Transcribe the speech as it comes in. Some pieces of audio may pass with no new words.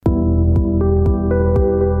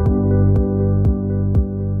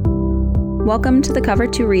Welcome to the Cover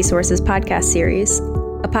 2 Resources podcast series,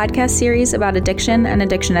 a podcast series about addiction and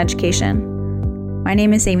addiction education. My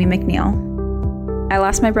name is Amy McNeil. I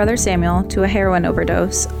lost my brother Samuel to a heroin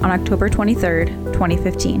overdose on October 23rd,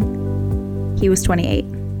 2015. He was 28.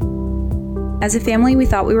 As a family, we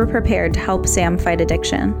thought we were prepared to help Sam fight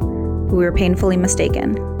addiction, but we were painfully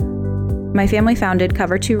mistaken. My family founded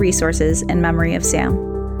Cover 2 Resources in memory of Sam.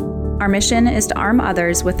 Our mission is to arm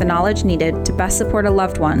others with the knowledge needed to best support a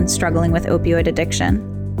loved one struggling with opioid addiction.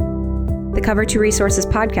 The Cover 2 Resources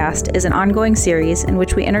podcast is an ongoing series in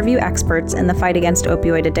which we interview experts in the fight against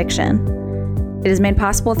opioid addiction. It is made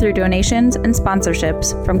possible through donations and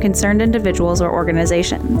sponsorships from concerned individuals or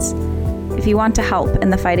organizations. If you want to help in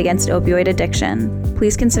the fight against opioid addiction,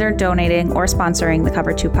 please consider donating or sponsoring the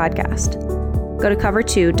Cover 2 podcast. Go to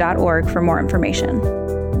cover2.org for more information.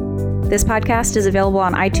 This podcast is available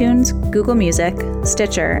on iTunes, Google Music,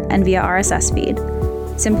 Stitcher, and via RSS feed.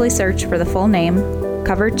 Simply search for the full name,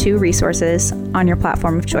 Cover 2 Resources, on your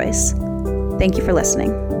platform of choice. Thank you for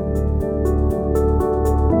listening.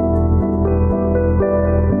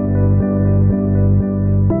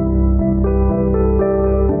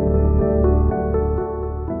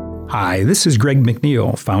 Hi, this is Greg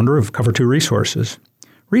McNeil, founder of Cover 2 Resources.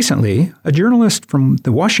 Recently, a journalist from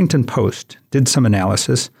the Washington Post did some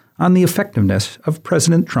analysis on the effectiveness of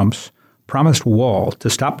President Trump's promised wall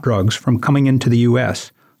to stop drugs from coming into the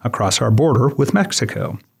U.S. across our border with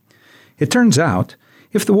Mexico. It turns out,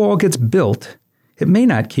 if the wall gets built, it may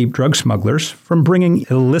not keep drug smugglers from bringing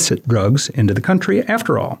illicit drugs into the country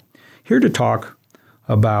after all. Here to talk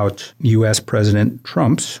about U.S. President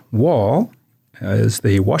Trump's wall is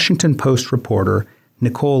the Washington Post reporter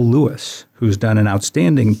Nicole Lewis, who's done an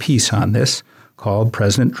outstanding piece on this called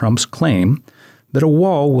President Trump's Claim that a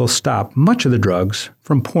wall will stop much of the drugs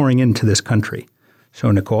from pouring into this country.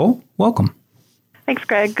 So, Nicole, welcome. Thanks,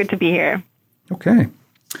 Greg. Good to be here. Okay.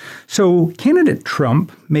 So, candidate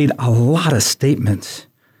Trump made a lot of statements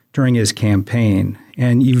during his campaign,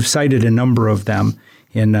 and you've cited a number of them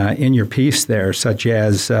in your piece there, such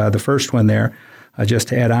as the first one there, just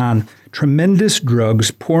to add on, tremendous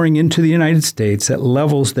drugs pouring into the United States at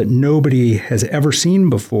levels that nobody has ever seen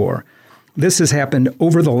before. This has happened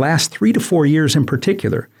over the last 3 to 4 years in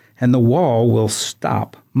particular, and the wall will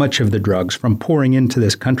stop much of the drugs from pouring into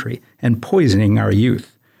this country and poisoning our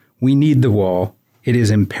youth. We need the wall. It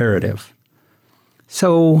is imperative.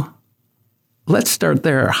 So let's start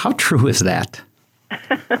there. How true is that?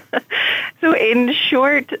 So in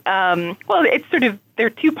short, it's there are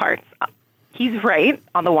two parts. He's right,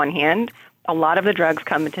 on the one hand. A lot of the drugs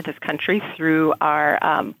come into this country through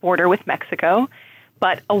our border with Mexico,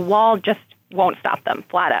 but a wall just won't stop them,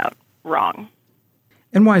 flat out. Wrong.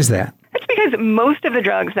 And why is that? It's because most of the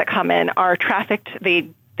drugs that come in are trafficked. They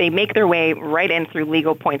make their way right in through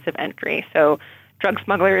legal points of entry. So drug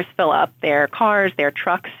smugglers fill up their cars, their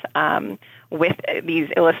trucks with these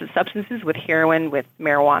illicit substances, with heroin, with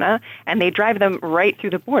marijuana, and they drive them right through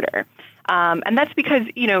the border. And that's because,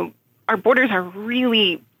 our borders are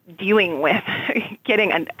really dealing with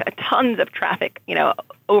getting tons of traffic,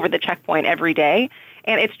 over the checkpoint every day.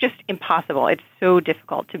 And it's just impossible. It's so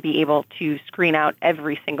difficult to be able to screen out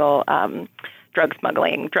every single drug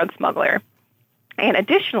smuggler. And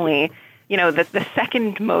additionally, the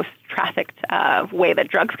second most trafficked way that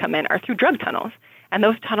drugs come in are through drug tunnels. And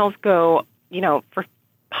those tunnels go, for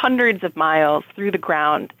hundreds of miles through the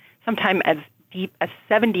ground, sometimes as deep as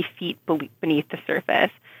 70 feet beneath the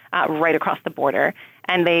surface, right across the border.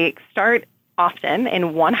 And they start often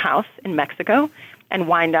in one house in Mexico and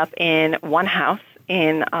wind up in one house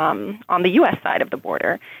on the U.S. side of the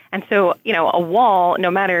border. And so, a wall, no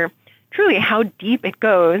matter truly how deep it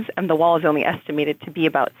goes, and the wall is only estimated to be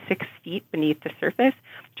about 6 feet beneath the surface,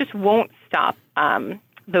 just won't stop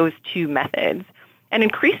those two methods. And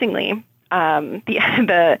increasingly,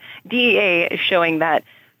 the DEA is showing that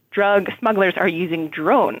drug smugglers are using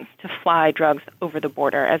drones to fly drugs over the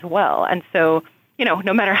border as well. And so,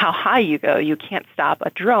 no matter how high you go, you can't stop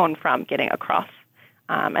a drone from getting across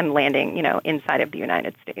and landing, inside of the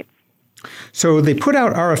United States. So they put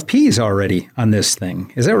out RFPs already on this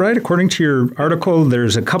thing. Is that right? According to your article,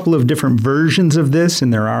 there's a couple of different versions of this in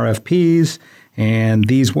their RFPs, and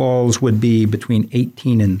these walls would be between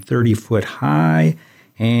 18 and 30 foot high,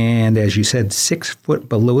 and as you said, 6 foot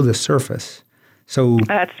below the surface. So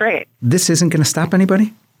that's right. This isn't going to stop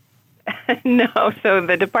anybody? No. So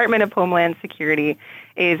the Department of Homeland Security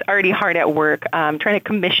is already hard at work trying to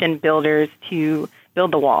commission builders to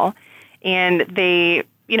build the wall. And they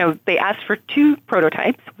asked for two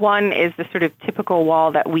prototypes. One is the sort of typical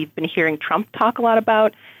wall that we've been hearing Trump talk a lot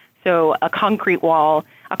about. So a concrete wall,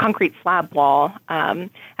 a concrete slab wall. And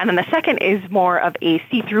then the second is more of a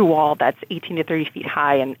see-through wall that's 18 to 30 feet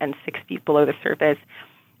high and 6 feet below the surface.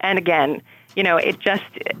 And again,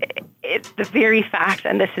 it's the very fact,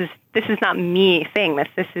 and this is not me saying this.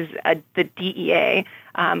 This is the DEA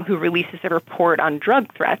who releases a report on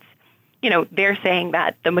drug threats. They're saying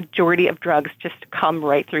that the majority of drugs just come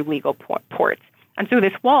right through legal ports. And so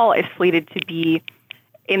this wall is slated to be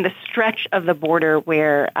in the stretch of the border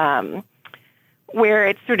where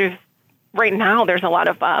it's sort of, right now there's a lot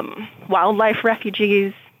of wildlife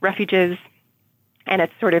refuges, and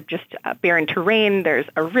it's sort of just barren terrain. There's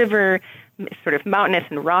a river, sort of mountainous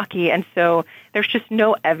and rocky, and so there's just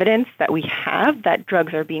no evidence that we have that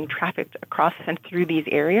drugs are being trafficked across and through these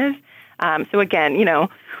areas. So again,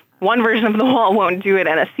 one version of the wall won't do it,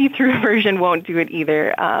 and a see-through version won't do it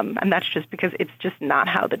either, and that's just because it's just not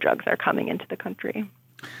how the drugs are coming into the country.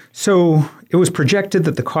 So it was projected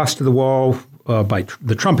that the cost of the wall by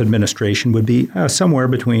the Trump administration would be somewhere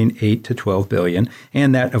between $8 to $12 billion,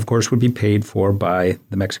 and that, of course, would be paid for by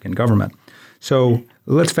the Mexican government. So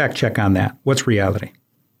let's fact check on that. What's reality?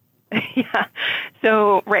 Yeah.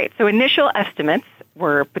 So initial estimates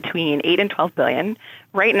were between $8 and $12 billion.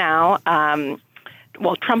 Right now,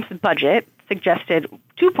 Trump's budget suggested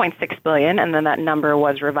 $2.6 billion, and then that number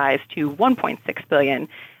was revised to $1.6 billion.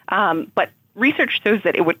 But research shows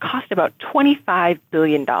that it would cost about $25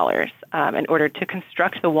 billion in order to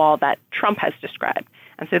construct the wall that Trump has described.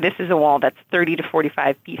 And so this is a wall that's 30 to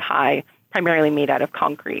 45 feet high, primarily made out of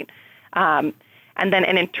concrete. And then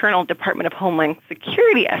an internal Department of Homeland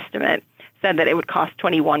Security estimate said that it would cost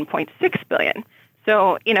 $21.6 billion.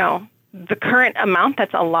 So, the current amount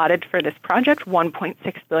that's allotted for this project,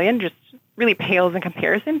 $1.6 billion, just really pales in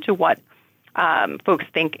comparison to what folks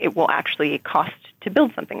think it will actually cost to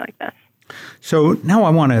build something like this. So now I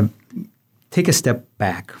want to take a step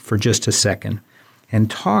back for just a second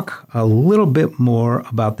and talk a little bit more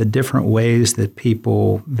about the different ways that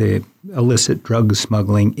the illicit drug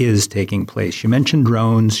smuggling is taking place. You mentioned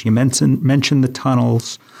drones, you mentioned the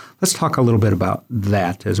tunnels. Let's talk a little bit about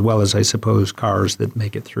that, as well as, I suppose, cars that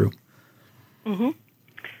make it through. Mm-hmm.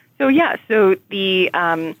 So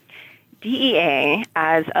the DEA,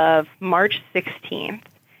 as of March 16th,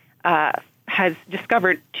 has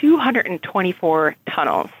discovered 224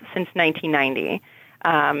 tunnels since 1990.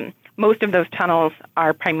 Most of those tunnels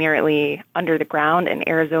are primarily under the ground in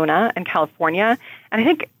Arizona and California. And I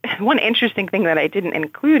think one interesting thing that I didn't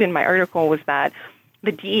include in my article was that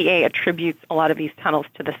the DEA attributes a lot of these tunnels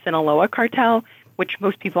to the Sinaloa cartel, which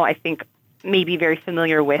most people, I think, may be very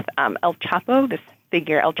familiar with El Chapo, this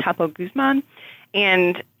figure, El Chapo Guzman.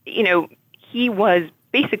 And, he was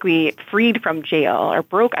basically freed from jail or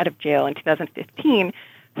broke out of jail in 2015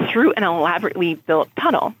 through an elaborately built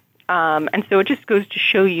tunnel. And so it just goes to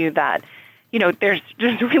show you that, there's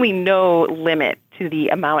really no limit to the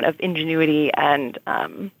amount of ingenuity and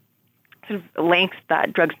sort of lengths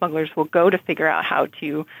that drug smugglers will go to figure out how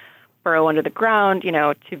to burrow under the ground,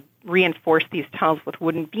 to reinforce these tunnels with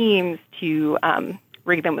wooden beams, to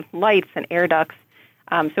rig them with lights and air ducts.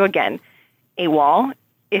 So again, a wall,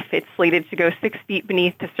 if it's slated to go 6 feet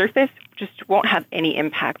beneath the surface, just won't have any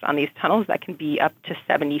impact on these tunnels that can be up to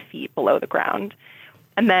 70 feet below the ground.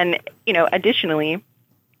 And then, additionally,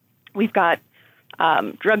 we've got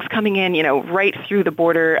drugs coming in, right through the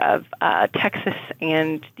border of Texas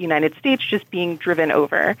and the United States, just being driven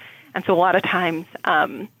over. And so a lot of times,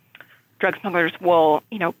 drug smugglers will,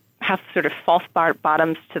 have sort of false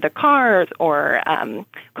bottoms to the cars or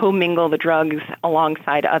commingle the drugs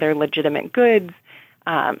alongside other legitimate goods.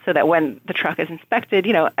 So that when the truck is inspected,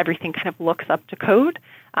 everything kind of looks up to code,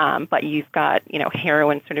 but you've got,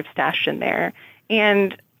 heroin sort of stashed in there.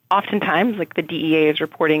 And oftentimes, like the DEA is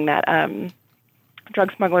reporting that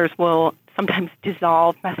drug smugglers will sometimes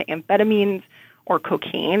dissolve methamphetamines or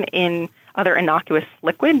cocaine in other innocuous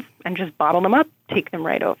liquids and just bottle them up, take them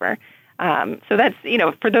right over. So that's,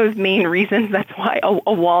 for those main reasons, that's why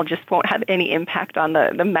a wall just won't have any impact on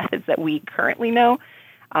the methods that we currently know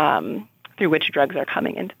through which drugs are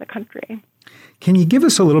coming into the country. Can you give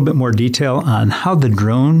us a little bit more detail on how the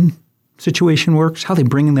drone situation works, how they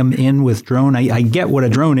bring them in with drone? I get what a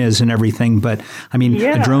drone is and everything, but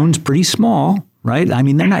A drone's pretty small, right?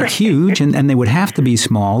 They're not huge, and they would have to be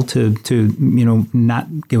small to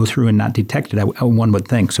not go through and not detect it, one would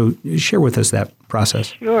think. So share with us that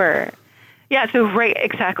process. Sure. Yeah, so right,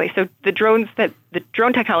 exactly. So the drone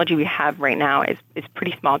technology we have right now is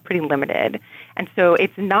pretty small, pretty limited. And so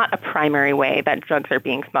it's not a primary way that drugs are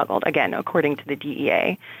being smuggled, again, according to the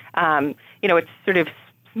DEA. It's sort of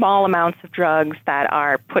small amounts of drugs that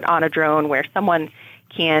are put on a drone where someone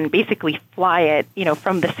can basically fly it,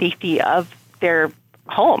 from the safety of their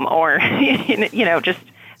home, or, just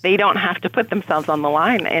they don't have to put themselves on the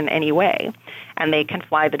line in any way. And they can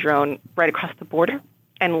fly the drone right across the border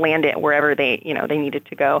and land it wherever they need it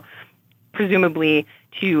to go, presumably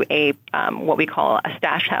to a what we call a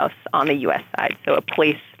stash house on the U.S. side, so a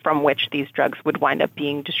place from which these drugs would wind up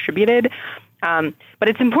being distributed. But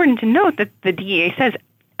it's important to note that the DEA says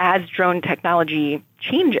as drone technology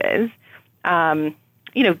changes,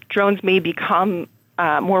 drones may become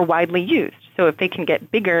more widely used. So if they can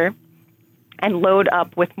get bigger and load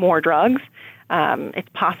up with more drugs, it's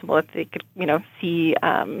possible that they could,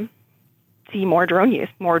 see more drone use,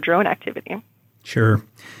 more drone activity. Sure.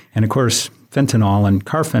 And of course, fentanyl and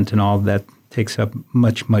carfentanil, that takes up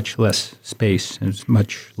much, much less space and it's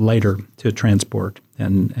much lighter to transport.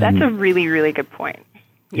 And that's a really, really good point.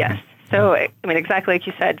 Yes. Yeah. So, exactly like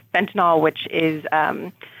you said, fentanyl, which is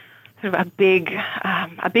sort of a big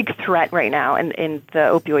threat right now in the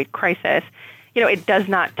opioid crisis, it does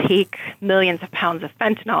not take millions of pounds of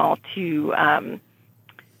fentanyl to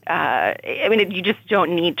you just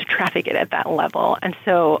don't need to traffic it at that level. And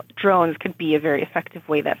so drones could be a very effective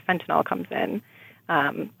way that fentanyl comes in.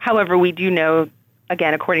 However, we do know,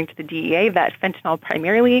 again, according to the DEA, that fentanyl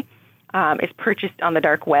primarily is purchased on the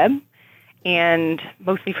dark web and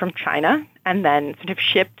mostly from China and then sort of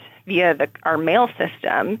shipped via our mail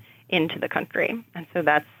system into the country. And so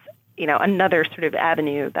that's, another sort of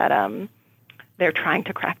avenue that they're trying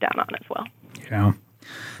to crack down on as well. Yeah.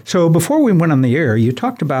 So before we went on the air, you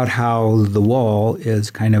talked about how the wall is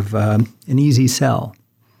kind of an easy sell,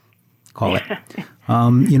 call it,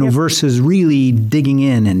 versus really digging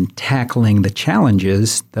in and tackling the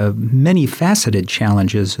challenges, the many faceted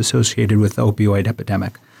challenges associated with the opioid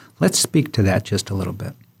epidemic. Let's speak to that just a little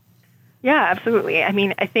bit. Yeah, absolutely.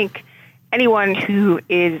 I think anyone who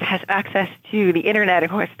has access to the internet or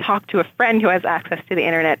who has talked to a friend who has access to the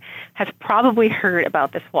internet has probably heard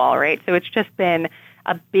about this wall, right? So it's just been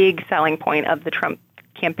a big selling point of the Trump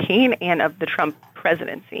campaign and of the Trump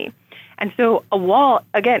presidency. And so a wall,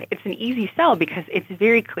 again, it's an easy sell because it's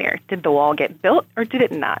very clear. Did the wall get built or did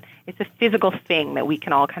it not? It's a physical thing that we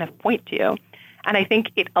can all kind of point to. And I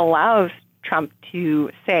think it allows Trump to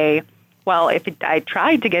say, well, I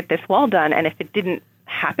tried to get this wall done, and if it didn't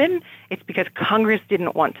happen, it's because Congress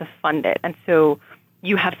didn't want to fund it. And so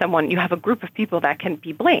you have a group of people that can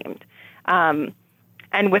be blamed.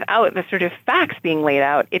 And without the sort of facts being laid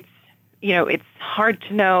out, it's hard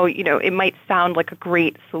to know, it might sound like a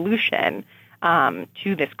great solution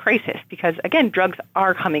to this crisis because, again, drugs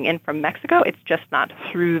are coming in from Mexico. It's just not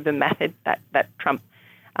through the method that Trump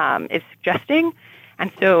is suggesting.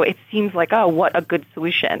 And so it seems like, oh, what a good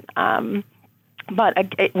solution. But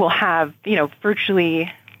it will have,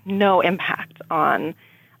 virtually no impact on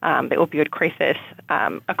the opioid crisis,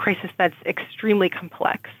 a crisis that's extremely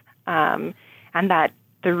complex, and that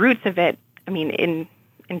the roots of it, in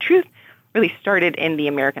truth, really started in the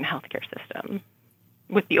American healthcare system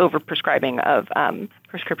with the overprescribing of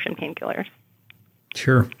prescription painkillers.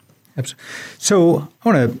 Sure. Absolutely. So I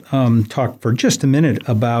want to talk for just a minute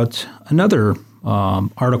about another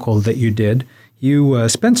article that you did. You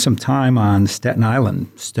spent some time on Staten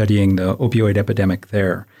Island studying the opioid epidemic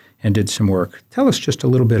there and did some work. Tell us just a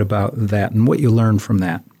little bit about that and what you learned from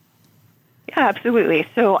that. Yeah, absolutely.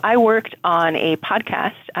 So I worked on a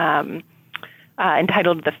podcast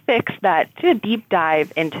entitled The Fix that did a deep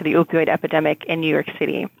dive into the opioid epidemic in New York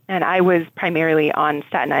City. And I was primarily on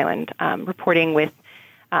Staten Island, reporting with,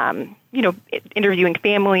 interviewing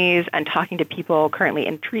families and talking to people currently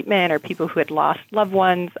in treatment or people who had lost loved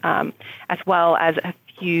ones, as well as a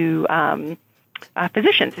few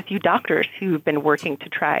physicians, a few doctors who've been working to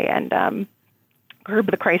try and curb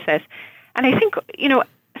the crisis. And I think,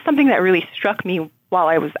 something that really struck me while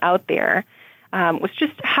I was out there was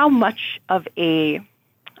just how much of a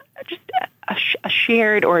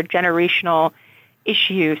shared or a generational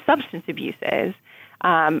issue substance abuse is,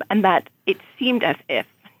 and that it seemed as if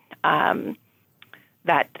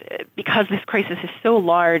that because this crisis is so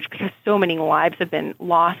large, because so many lives have been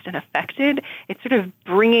lost and affected, it's sort of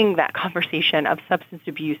bringing that conversation of substance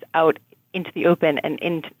abuse out into the open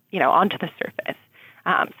and onto the surface.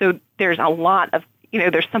 So there's a lot of,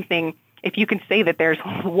 there's something, if you can say that there's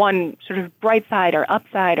one sort of bright side or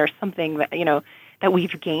upside or something that, that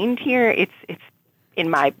we've gained here, it's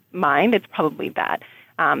in my mind, it's probably that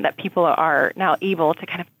people are now able to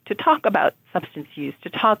kind of to talk about substance use, to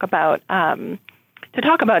talk about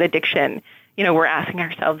addiction. We're asking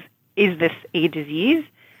ourselves, is this a disease?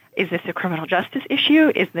 Is this a criminal justice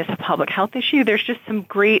issue? Is this a public health issue? There's just some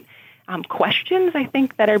great questions, I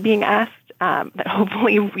think, that are being asked that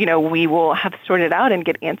hopefully, we will have sorted out and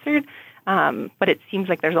get answered. But it seems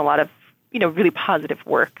like there's a lot of, really positive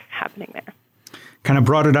work happening there. Kind of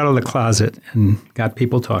brought it out of the closet and got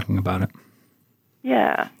people talking about it.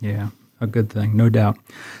 Yeah. Yeah, a good thing, no doubt.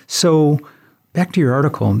 So back to your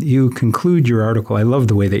article. You conclude your article. I love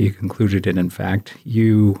the way that you concluded it, in fact.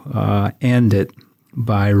 You end it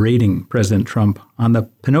by rating President Trump on the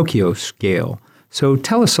Pinocchio scale. So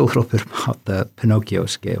tell us a little bit about the Pinocchio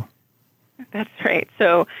scale. That's right.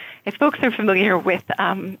 So if folks are familiar with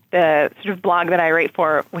the sort of blog that I write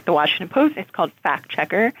for with the Washington Post, it's called Fact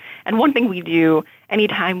Checker. And one thing we do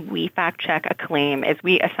anytime we fact check a claim is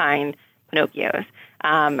we assign Pinocchios.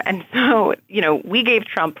 And so, we gave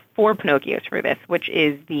Trump 4 Pinocchios for this, which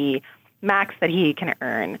is the max that he can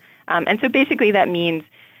earn. And so basically that means,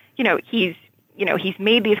 he's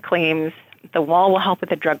made these claims. The wall will help with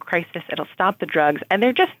the drug crisis. It'll stop the drugs. And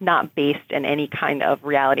they're just not based in any kind of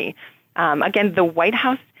reality. Again, the White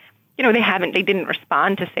House, they didn't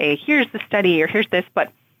respond to say, here's the study or here's this.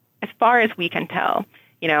 But as far as we can tell,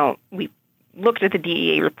 we looked at the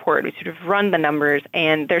DEA report, we sort of run the numbers,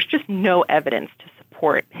 and there's just no evidence to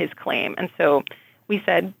support his claim. And so we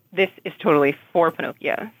said, this is totally for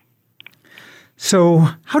Pinocchio. So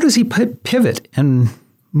how does he pivot and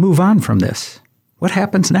move on from this? What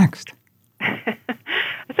happens next?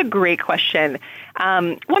 That's a great question.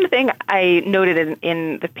 One thing I noted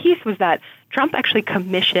in the piece was that Trump actually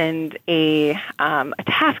commissioned a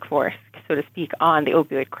task force, so to speak, on the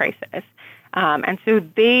opioid crisis. And so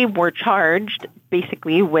they were charged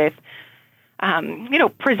basically with,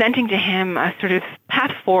 presenting to him a sort of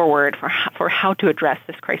path forward for how to address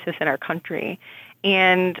this crisis in our country.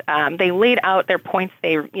 And they laid out their points.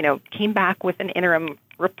 They, came back with an interim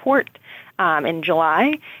report in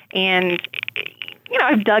July. And,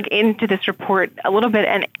 I've dug into this report a little bit,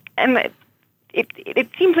 and it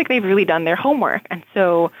seems like they've really done their homework. And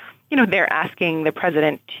so, they're asking the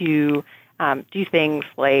president to do things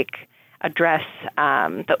like address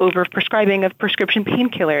the overprescribing of prescription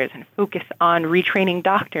painkillers and focus on retraining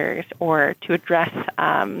doctors, or to address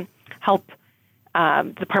help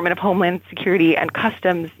the Department of Homeland Security and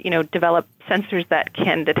Customs, develop sensors that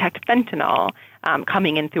can detect fentanyl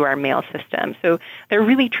coming in through our mail system. So they're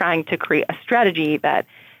really trying to create a strategy that,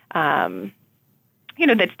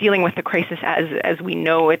 that's dealing with the crisis as we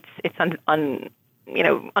know it's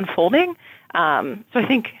unfolding. So I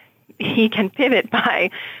think he can pivot by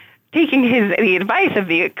taking the advice of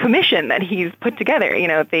the commission that he's put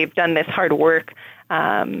together. They've done this hard work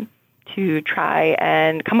to try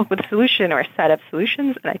and come up with a solution or a set of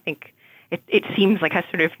solutions. And I think it seems like a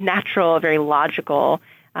sort of natural, very logical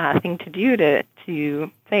thing to do to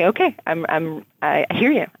say, okay, I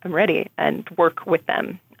hear you, I'm ready, and work with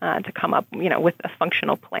them to come up, with a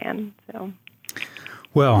functional plan. So.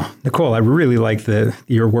 Well, Nicole, I really like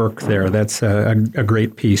your work there. That's a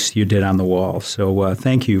great piece you did on the wall. So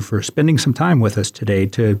thank you for spending some time with us today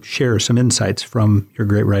to share some insights from your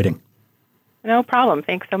great writing. No problem.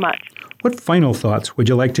 Thanks so much. What final thoughts would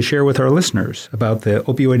you like to share with our listeners about the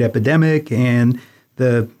opioid epidemic and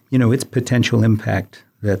its potential impact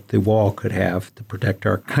that the wall could have to protect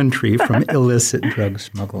our country from illicit drug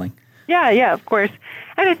smuggling? Yeah, of course.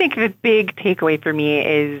 And I think the big takeaway for me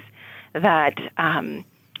is that I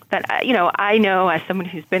know as someone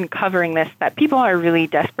who's been covering this that people are really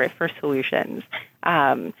desperate for solutions.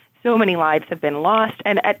 So many lives have been lost,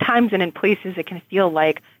 and at times and in places it can feel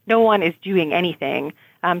like no one is doing anything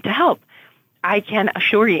to help. I can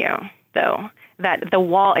assure you, though, that the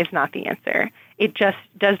wall is not the answer. It just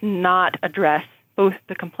does not address both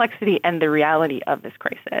the complexity and the reality of this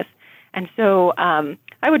crisis. And so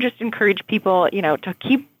I would just encourage people, to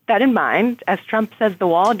keep that in mind. As Trump says, the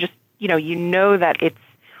wall, just, that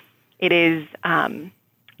it is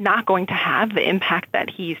not going to have the impact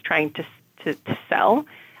that he's trying to sell,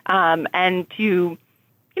 and to,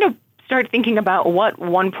 start thinking about what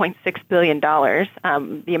 $1.6 billion,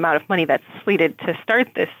 the amount of money that's slated to start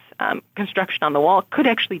this construction on the wall, could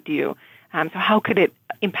actually do. So how could it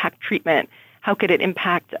impact treatment? How could it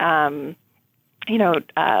impact,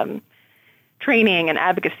 training and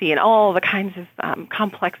advocacy and all the kinds of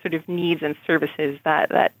complex sort of needs and services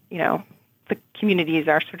that the communities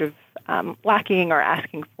are sort of lacking or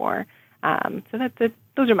asking for. So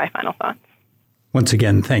those are my final thoughts. Once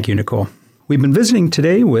again, thank you, Nicole. We've been visiting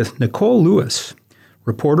today with Nicole Lewis,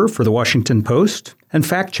 reporter for The Washington Post and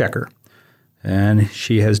fact checker. And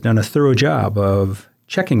she has done a thorough job of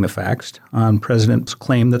checking the facts on President's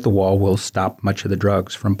claim that the wall will stop much of the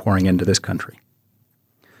drugs from pouring into this country.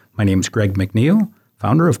 My name is Greg McNeil,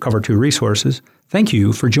 founder of Cover 2 Resources. Thank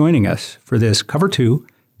you for joining us for this Cover 2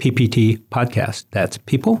 PPT Podcast. That's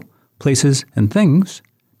People, Places, and Things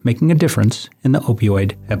Making a Difference in the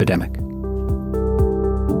Opioid Epidemic.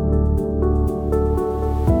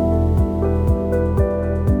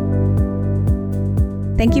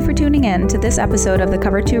 Thank you for tuning in to this episode of the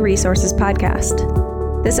Cover 2 Resources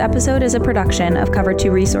podcast. This episode is a production of Cover 2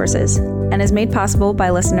 Resources and is made possible by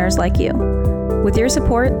listeners like you. With your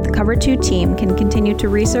support, the Cover 2 team can continue to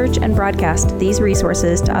research and broadcast these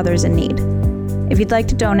resources to others in need. If you'd like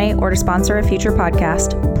to donate or to sponsor a future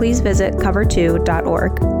podcast, please visit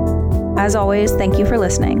cover2.org. As always, thank you for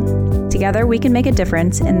listening. Together, we can make a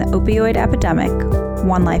difference in the opioid epidemic,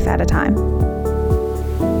 one life at a time.